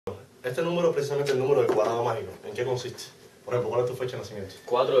Este número es precisamente el número del cuadrado mágico. ¿En qué consiste? Por ejemplo, ¿cuál es tu fecha de nacimiento?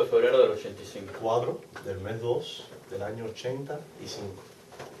 4 de febrero del 85. 4 del mes 2 del año 85.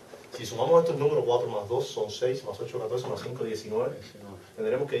 Si sumamos estos números, 4 más 2 son 6, más 8, 14, más 5, 19.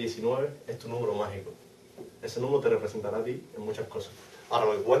 Tendremos que 19 es tu número mágico. Ese número te representará a ti en muchas cosas. Ahora,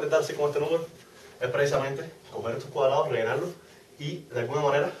 lo que puedo intentar hacer con este número es precisamente coger estos cuadrados, rellenarlos y de alguna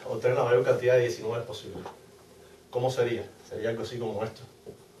manera obtener la mayor cantidad de 19 posible. ¿Cómo sería? Sería algo así como esto,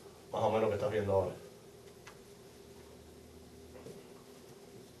 más o menos que estás viendo ahora.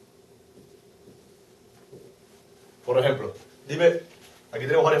 Por ejemplo, dime, aquí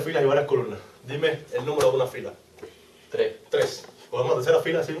tenemos varias filas y varias columnas. Dime el número de una fila. 3. 3. Cogemos la tercera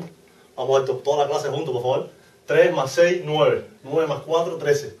fila, ¿sí? Vamos a ver toda la clase juntos, por favor. 3 más 6, 9. 9 más 4,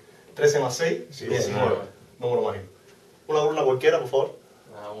 13. 13 más 6, 19. Número mágico. Una columna cualquiera, por favor.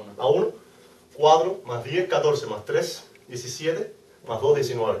 A 1. 4 más 10, 14. Más 3, 17. Más 2,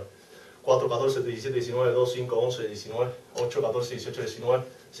 19. 4, 14, 17, 19. 2, 5, 11, 19. 8, 14, 18, 19.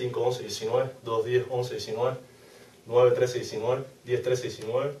 5, 11, 19. 2, 10, 11, 19. 9, 13, 19. 10, 13,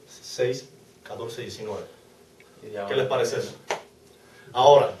 19. 6, 14, 19. ¿Qué les parece eso?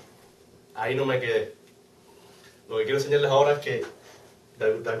 Ahora, ahí no me quedé. Lo que quiero enseñarles ahora es que,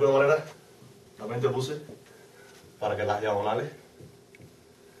 de alguna manera, también te puse para que las diagonales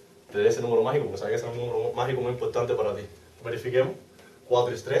te dé ese número mágico, porque sabes que ese es un número mágico muy importante para ti. Verifiquemos.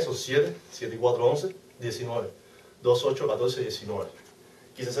 4 y 3 son 7, 7 y 4, 11, 19. 2, 8, 14, 19.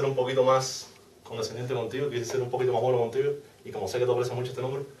 Quise ser un poquito más condescendiente contigo, quise ser un poquito más bueno contigo, y como sé que te aprecias mucho este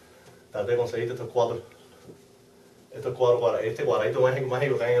número, traté de conseguirte estos cuatro este cuadradito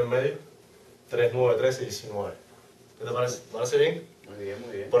mágico que hay en el medio. 3, 9, 13, 19. ¿Qué te parece? ¿Te parece bien? Muy bien,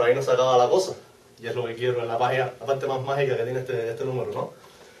 muy bien. Por ahí no se acaba la cosa. Y es lo que quiero en la página, la parte más mágica que tiene este número, ¿no?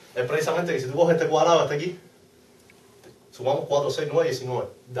 Es precisamente que si tú coges este cuadrado hasta aquí, sumamos 4, 6, 9, 19.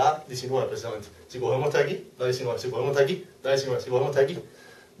 Da 19 precisamente. Si cogemos este aquí, da 19. Si cogemos este aquí, da 19. Si cogemos este aquí,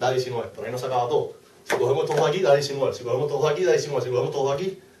 da 19. Por ahí no se acaba todo. Si cogemos todos aquí, da 19. Si cogemos todos aquí, da 19. Si cogemos todos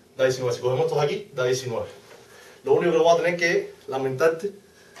aquí, da 19. Si cogemos todos aquí, da 19. Lo único que voy a tener que lamentarte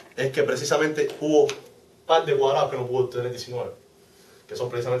es que precisamente hubo un par de cuadrados que no pudo tener 19. Que son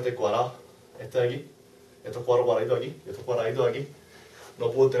precisamente el cuadrado este de aquí, estos cuatro cuadraditos aquí y estos cuadraditos de aquí.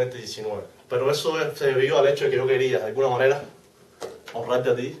 No pudo tener 19. Pero eso se debió al hecho de que yo quería, de alguna manera,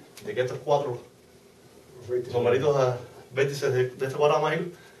 ahorrarte a ti de que estos cuatro numeritos vértices de este cuadrado mágico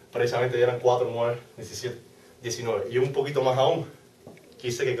precisamente eran 4, 9, 17, 19. Y un poquito más aún,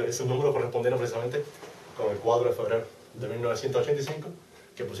 quise que esos números correspondieran precisamente con el 4 de febrero de 1985,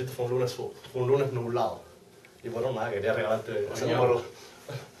 que por cierto fue un lunes nublado. Y bueno, nada, quería regalarte ese número.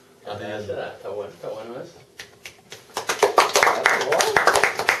 Está bueno eso.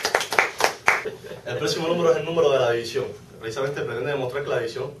 El próximo número es el número de la división. Precisamente pretende demostrar que la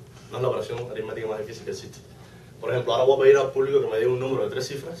división no es la operación aritmética más difícil que existe. Por ejemplo, ahora voy a pedir al público que me diga un número de 3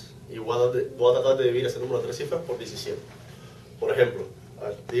 cifras y voy a tratar de dividir ese número de 3 cifras por 17. Por ejemplo, a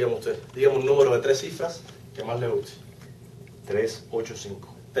ver, dígame usted, dígame un número de 3 cifras que más le guste.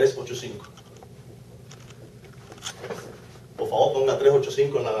 385. 385. Por favor, ponga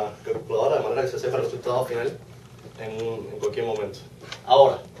 385 en la calculadora de manera que se sepa el resultado final en cualquier momento.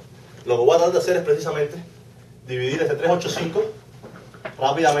 Ahora, lo que voy a tratar de hacer es precisamente dividir este 385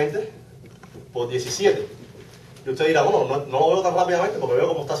 rápidamente por 17. Y usted dirá, bueno, no lo veo tan rápidamente porque veo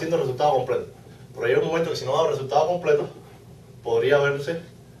cómo está haciendo el resultado completo. Pero hay un momento que si no da el resultado completo, podría verse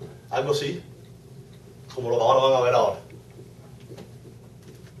algo así, como lo que ahora van a ver ahora.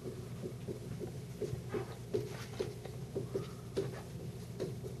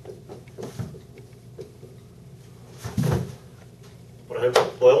 Por ejemplo,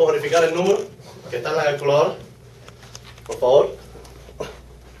 podemos verificar el número que está en la calculadora, por favor.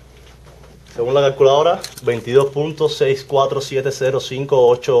 Según la calculadora,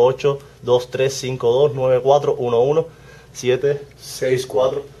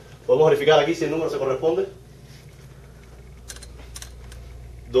 22.647758229352941174. Podemos verificar aquí si el número se corresponde.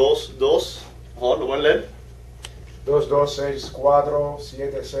 2, por favor, ¿lo pueden leer?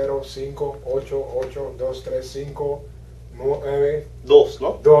 226477588235 2,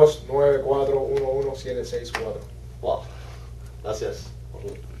 ¿no? 294117664. Wow, gracias.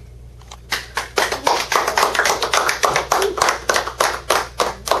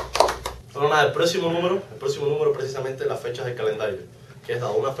 Bueno, nada, el próximo número precisamente las fechas del calendario, que es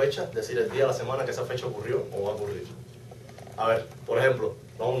dado una fecha, es decir, el día de la semana que esa fecha ocurrió o va a ocurrir. A ver, por ejemplo,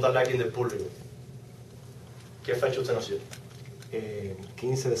 vamos a preguntarle a alguien del público. ¿Qué fecha usted nació?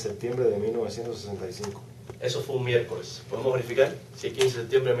 15 de septiembre de 1965. Eso fue un miércoles. ¿Podemos verificar si el 15 de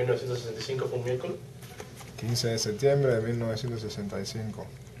septiembre de 1965 fue un miércoles? 15 de septiembre de 1965.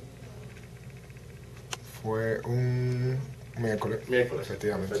 Fue un miércoles. Miércoles.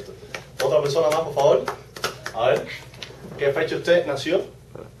 Efectivamente. Perfecto. Otra persona más, por favor. A ver, ¿qué fecha usted nació?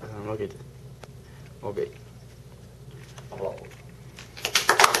 Espera, no lo quite. Ok. Aplausos.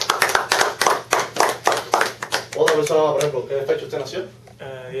 Otra persona más, por ejemplo, ¿qué fecha usted nació?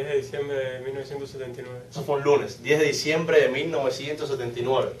 10 de diciembre de 1979. Eso fue un lunes, 10 de diciembre de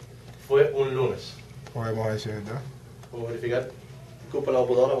 1979. Fue un lunes. Podemos decir, ¿verdad? Vamos a verificar. Disculpe, la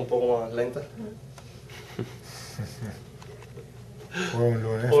computadora es un poco más lenta. Fue un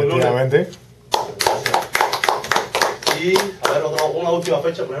lunes, Fue un lunes. efectivamente. Y, a ver, una última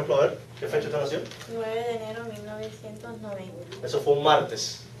fecha, por ejemplo, a ver, ¿qué fecha usted nació? 9 de enero de 1990. Eso fue un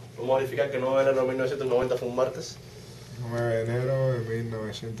martes. Vamos a verificar que 9 de enero de 1990 fue un martes. 9 de enero de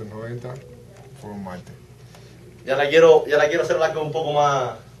 1990 fue un martes. Ya la quiero hacer algo un poco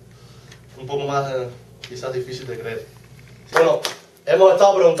más quizás difícil de creer. Bueno, hemos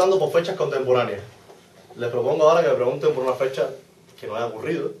estado preguntando por fechas contemporáneas. Les propongo ahora que me pregunten por una fecha que no haya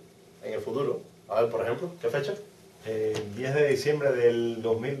ocurrido en el futuro. A ver, por ejemplo, ¿qué fecha? 10 de diciembre del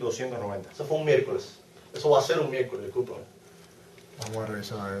 2290. Eso fue un miércoles. Eso va a ser un miércoles, discúlpame. Vamos a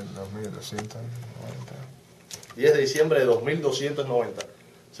revisar el 2290. 10 de diciembre de 2290.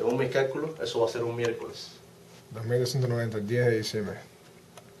 Según mis cálculos, eso va a ser un miércoles. 2290, 10 de diciembre.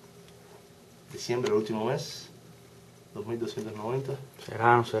 Diciembre, el último mes. 2290.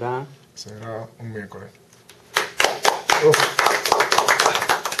 ¿Será o no será? Será un miércoles.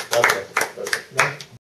 Gracias.